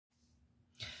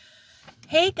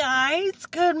Hey guys,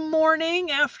 good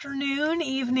morning, afternoon,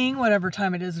 evening, whatever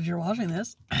time it is that you're watching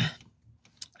this.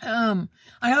 I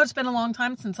know it's been a long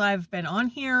time since I've been on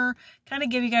here, kind of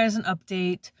give you guys an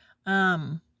update,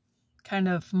 kind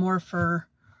of more for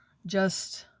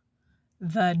just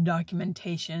the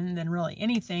documentation than really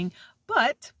anything,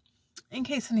 but in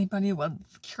case anybody was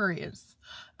curious,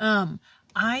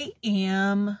 I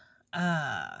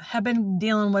have been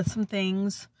dealing with some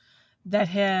things that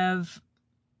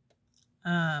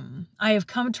I have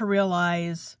come to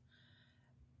realize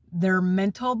they're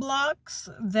mental blocks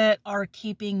that are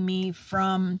keeping me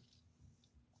from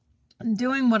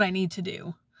doing what I need to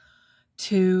do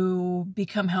to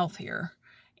become healthier.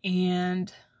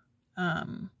 And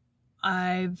because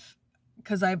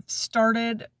I've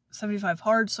started 75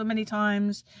 Hard so many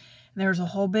times, and there's a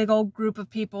whole big old group of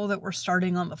people that were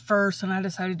starting on the 1st, and I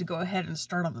decided to go ahead and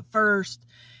start on the 1st,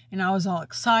 and I was all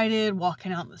excited,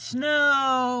 walking out in the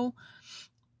snow,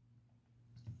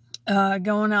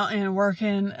 going out and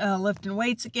working, lifting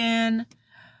weights again.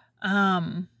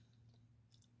 I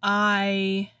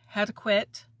had to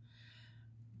quit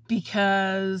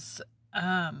because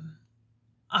I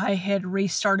had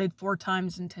restarted 4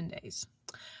 times in 10 days.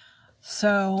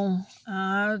 So,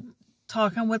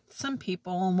 talking with some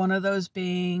people, and one of those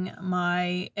being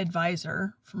my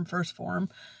advisor from First Form,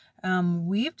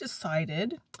 we've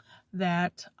decided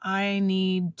that I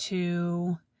need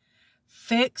to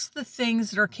fix the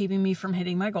things that are keeping me from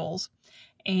hitting my goals.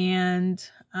 And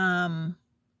my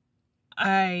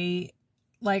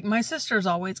sister's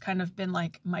always kind of been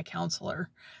like my counselor,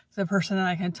 the person that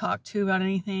I can talk to about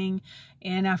anything.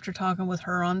 And after talking with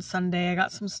her on Sunday, I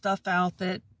got some stuff out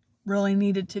that really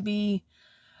needed to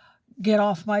get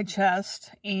off my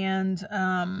chest. And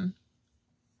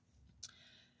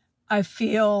I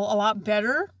feel a lot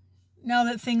better now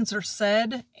that things are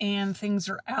said and things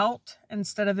are out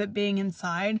instead of it being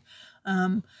inside.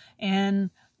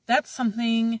 And that's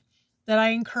something that I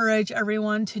encourage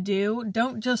everyone to do.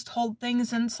 Don't just hold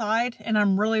things inside. And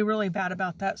I'm really, really bad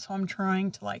about that. So I'm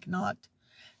trying to not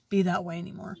be that way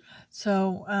anymore.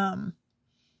 So,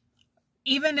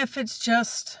 even if it's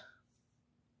just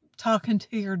talking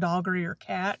to your dog or your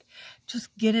cat,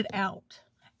 just get it out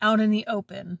in the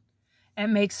open. It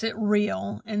makes it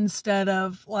real instead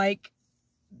of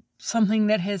something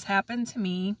that has happened to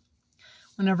me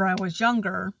whenever I was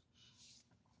younger.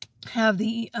 Have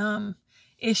the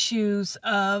issues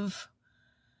of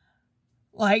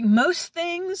most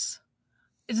things.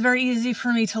 It's very easy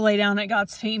for me to lay down at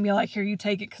God's feet and be like, here, you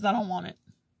take it because I don't want it.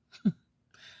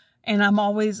 And I'm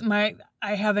always I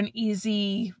have an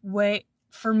easy way.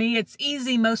 For me, it's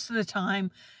easy most of the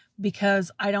time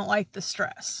because I don't like the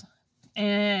stress.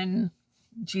 And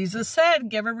Jesus said,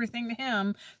 give everything to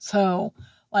him. So,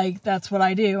 that's what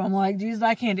I do. I'm like, Jesus,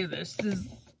 I can't do this.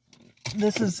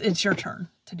 It's your turn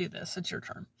to do this. It's your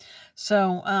turn.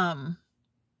 So,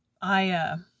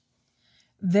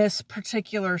 this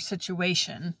particular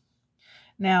situation,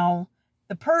 now,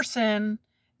 the person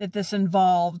that this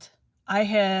involved, I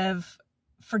have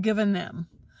forgiven them,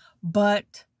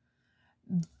 but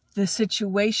the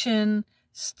situation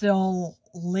still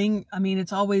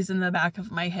it's always in the back of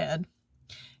my head.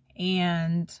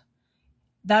 And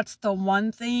that's the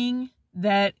one thing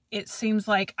that it seems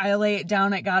like I lay it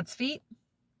down at God's feet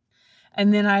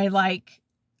and then I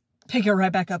pick it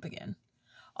right back up again.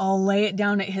 I'll lay it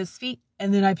down at his feet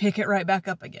and then I pick it right back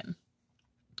up again.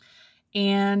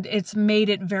 And it's made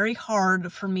it very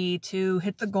hard for me to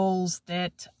hit the goals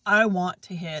that I want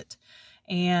to hit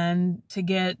and to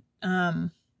get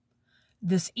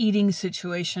this eating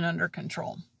situation under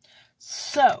control.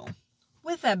 So,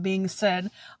 with that being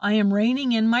said, I am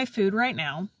reining in my food right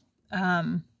now,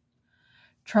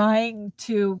 trying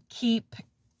to keep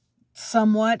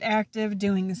somewhat active,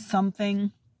 doing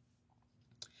something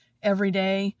every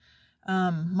day.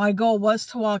 My goal was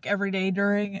to walk every day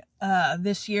during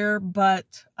this year,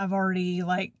 but I've already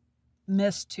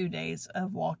missed 2 days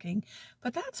of walking.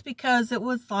 But that's because it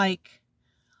was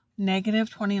negative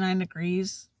 29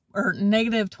 degrees or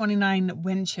negative 29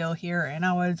 wind chill here. And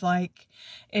I was like,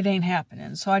 it ain't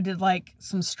happening. So I did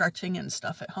some stretching and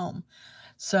stuff at home.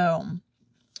 So,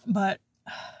 but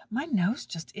my nose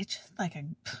just itches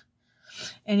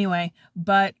anyway,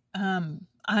 but,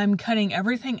 I'm cutting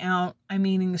everything out. I'm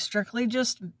eating strictly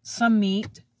just some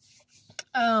meat,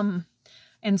 and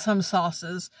some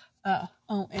sauces.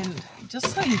 And just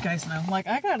so you guys know,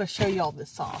 I gotta show y'all this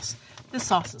sauce. This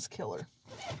sauce is killer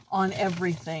on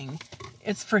everything.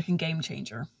 It's freaking game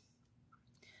changer.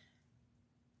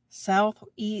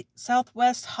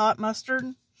 Southwest hot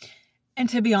mustard. And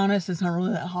to be honest, it's not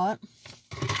really that hot.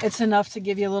 It's enough to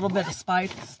give you a little bit of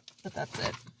spice, but that's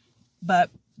it.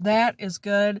 But that is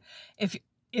good. If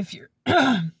you're,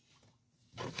 oh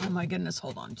my goodness,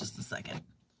 hold on just a second.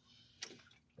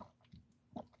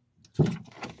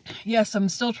 Yes, I'm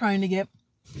still trying to get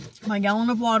my gallon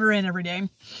of water in every day,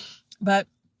 but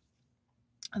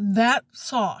that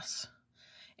sauce,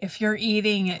 if you're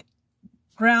eating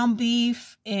ground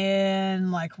beef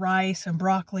and like rice and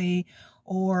broccoli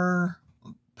or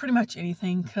pretty much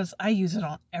anything, because I use it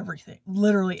on everything,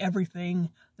 literally everything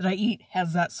that I eat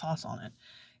has that sauce on it.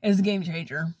 It's a game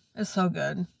changer. It's so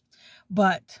good.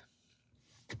 But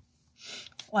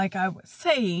like I was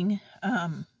saying,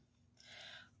 I'm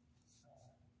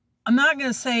not going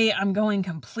to say I'm going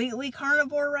completely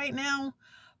carnivore right now,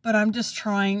 but I'm just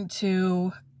trying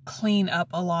to clean up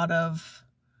a lot of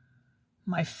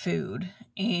my food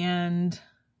and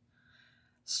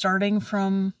starting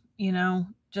from,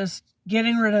 just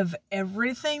getting rid of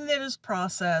everything that is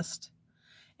processed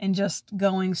and just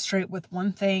going straight with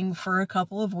one thing for a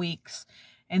couple of weeks.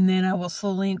 And then I will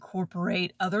slowly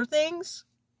incorporate other things,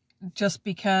 just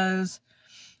because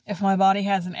if my body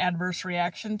has an adverse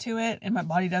reaction to it and my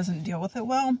body doesn't deal with it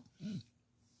well,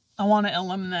 I want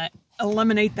to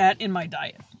eliminate that in my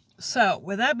diet. So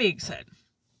with that being said,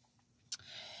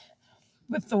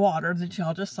 with the water that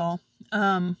y'all just saw,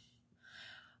 and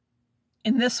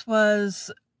this was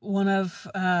one of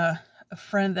a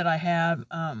friend that I have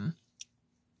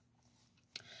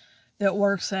that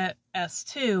works at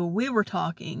S2. We were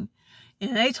talking,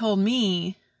 and they told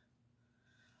me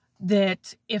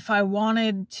that if I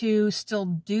wanted to still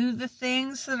do the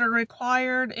things that are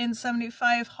required in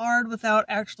 75 hard without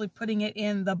actually putting it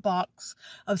in the box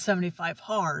of 75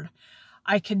 hard,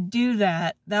 I could do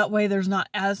that. That way there's not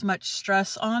as much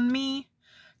stress on me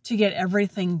to get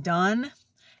everything done.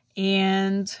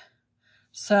 And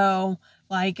so,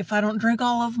 like, if I don't drink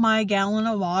all of my gallon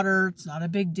of water, it's not a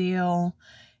big deal.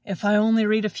 If I only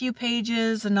read a few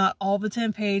pages and not all the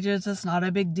 10 pages, it's not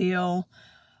a big deal.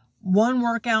 One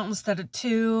workout instead of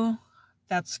two,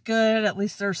 that's good. At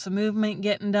least there's some movement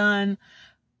getting done,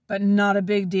 but not a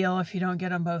big deal if you don't get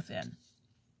them both in.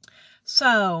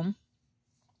 So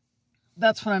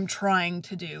that's what I'm trying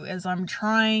to do, is I'm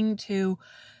trying to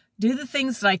do the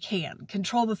things that I can,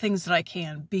 control the things that I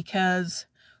can, because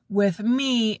with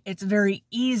me, it's very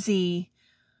easy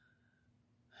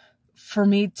for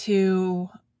me to,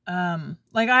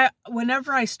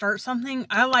 whenever I start something,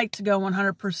 I like to go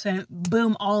 100%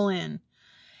 boom, all in.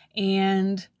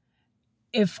 And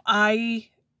if I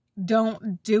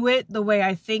don't do it the way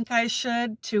I think I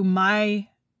should, to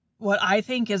what I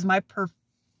think is my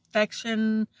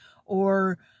perfection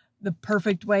or the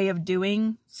perfect way of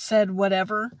doing said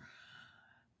whatever,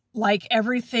 like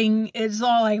everything is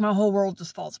all like my whole world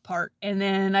just falls apart. And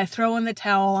then I throw in the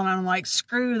towel and I'm like,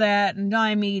 screw that. And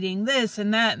I'm eating this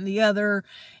and that and the other.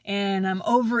 And I'm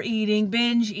overeating,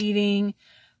 binge eating.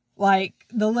 Like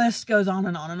the list goes on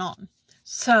and on and on.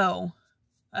 So,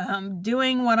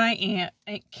 doing what I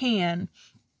can.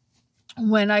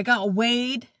 When I got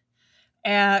weighed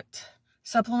at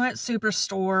Supplement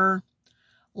Superstore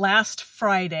last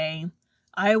Friday,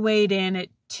 I weighed in at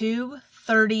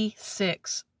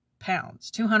 236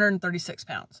 pounds.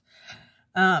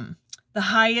 The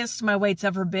highest my weight's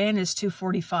ever been is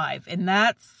 245, and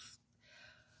that's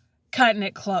cutting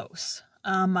it close.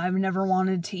 I've never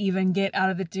wanted to even get out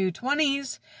of the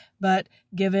 220s, but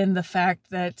given the fact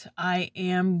that I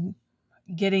am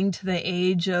getting to the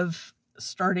age of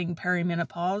starting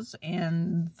perimenopause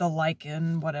and the like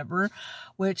and whatever,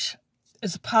 which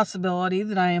is a possibility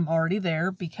that I am already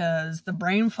there, because the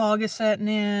brain fog is setting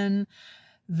in,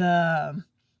 the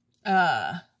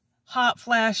hot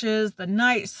flashes, the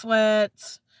night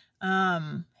sweats,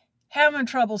 having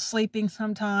trouble sleeping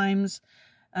sometimes.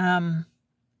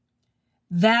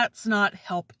 That's not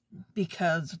helping,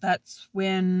 because that's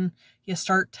when you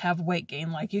start to have weight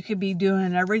gain. Like, you could be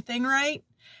doing everything right,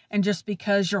 and just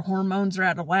because your hormones are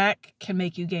out of whack can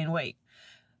make you gain weight.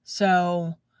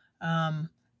 So,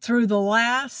 through the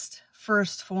last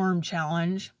First Form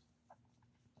challenge,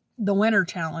 the winter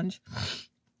challenge,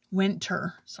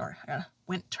 winter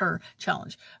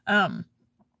challenge,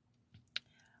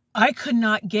 I could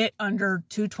not get under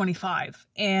 225,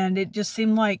 and it just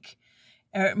seemed like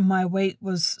my weight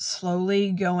was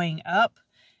slowly going up,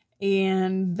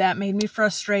 and that made me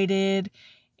frustrated.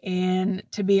 And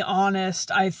to be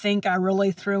honest, I think I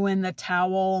really threw in the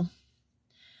towel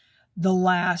the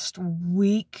last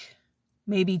week,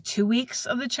 maybe 2 weeks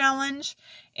of the challenge.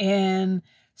 And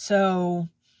so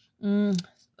a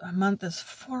month is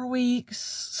 4 weeks.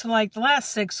 So like the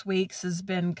last 6 weeks has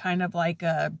been kind of like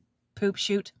a poop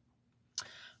shoot.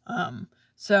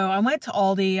 So I went to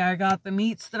Aldi. I got the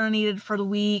meats that I needed for the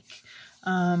week.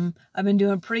 I've been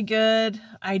doing pretty good.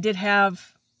 I did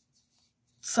have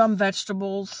some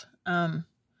vegetables,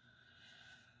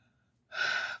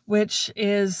 which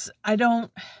is, I'm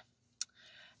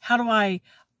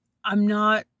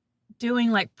not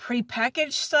doing like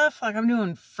prepackaged stuff. Like I'm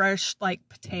doing fresh, like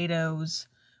potatoes,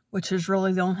 which is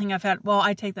really the only thing I've had. Well,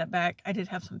 I take that back. I did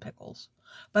have some pickles,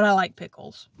 but I like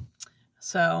pickles.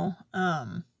 So,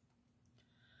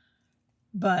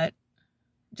 but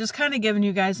just kind of giving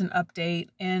you guys an update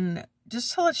and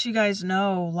just to let you guys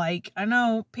know, like, I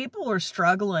know people are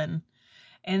struggling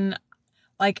and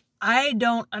like, I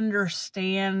don't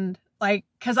understand, like,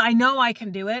 cause I know I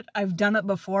can do it. I've done it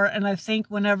before. And I think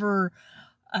whenever,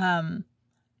 I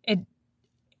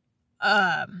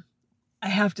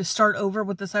have to start over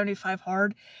with the 75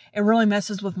 hard, it really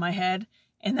messes with my head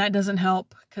and that doesn't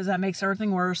help because that makes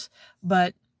everything worse.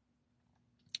 But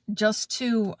just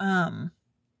to,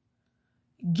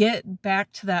 get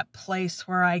back to that place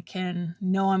where I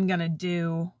know I'm going to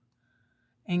do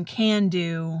and can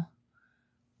do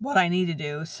what I need to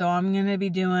do. So I'm going to be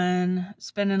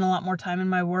spending a lot more time in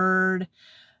my word,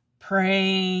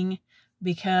 praying,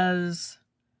 because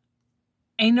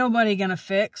ain't nobody going to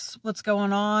fix what's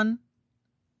going on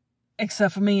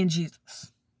except for me and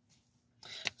Jesus.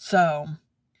 So,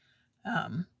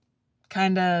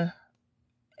 kind of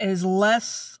as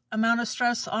less amount of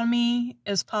stress on me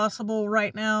as possible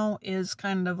right now is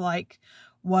kind of like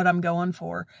what I'm going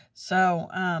for. So,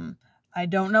 I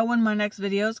don't know when my next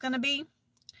video is going to be.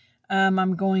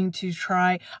 I'm going to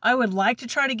try, I would like to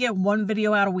try to get one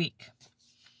video out a week.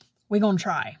 We're going to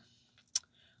try.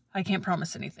 I can't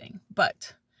promise anything,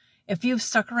 but if you've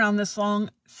stuck around this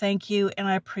long, thank you, and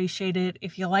I appreciate it.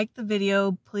 If you liked the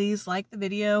video, please like the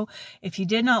video. If you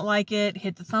did not like it,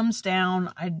 hit the thumbs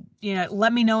down.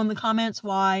 Let me know in the comments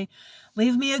why.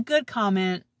 Leave me a good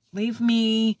comment. Leave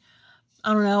me,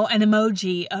 I don't know, an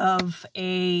emoji of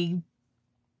a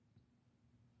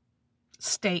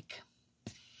steak.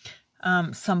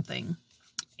 Something.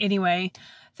 Anyway,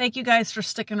 thank you guys for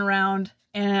sticking around,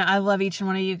 and I love each and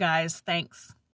one of you guys. Thanks.